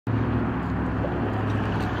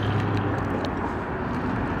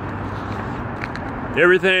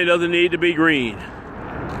Everything doesn't need to be green.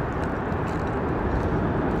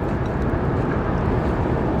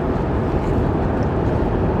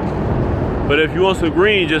 But if you want some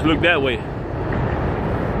green, just look that way.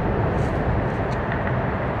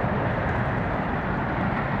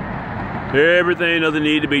 Everything doesn't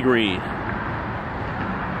need to be green.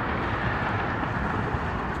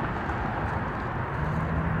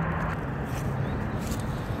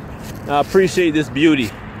 I appreciate this beauty.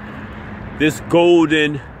 This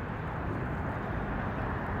golden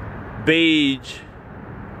beige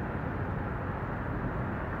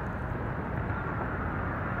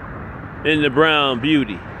and the brown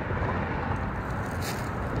beauty.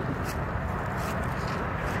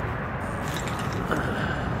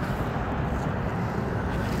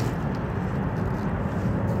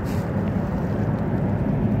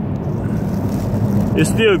 It's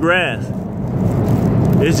still grass.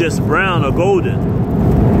 It's just brown or golden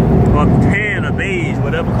or tan or beige,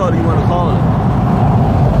 whatever color you want to call it.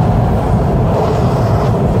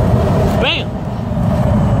 Bam!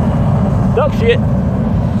 Duck shit.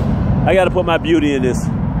 I gotta put my beauty in this.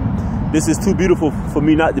 This is too beautiful for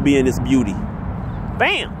me not to be in this beauty.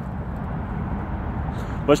 Bam!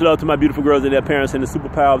 Much love to my beautiful girls and their parents and the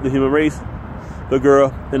superpower of the human race. The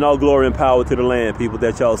girl, and all glory and power to the land, people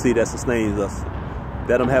that y'all see that sustains us.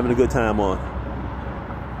 That I'm having a good time on.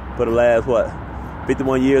 For the last, what,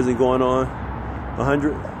 51 years and going on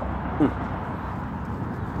 100?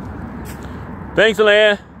 Thanks,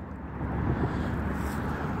 land.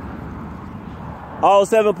 All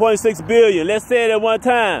 7.6 billion. Let's say it at one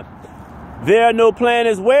time. There are no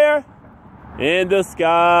planets where? In the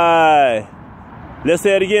sky. Let's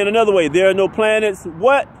say it again another way. There are no planets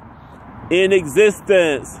what? In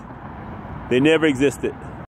existence. They never existed.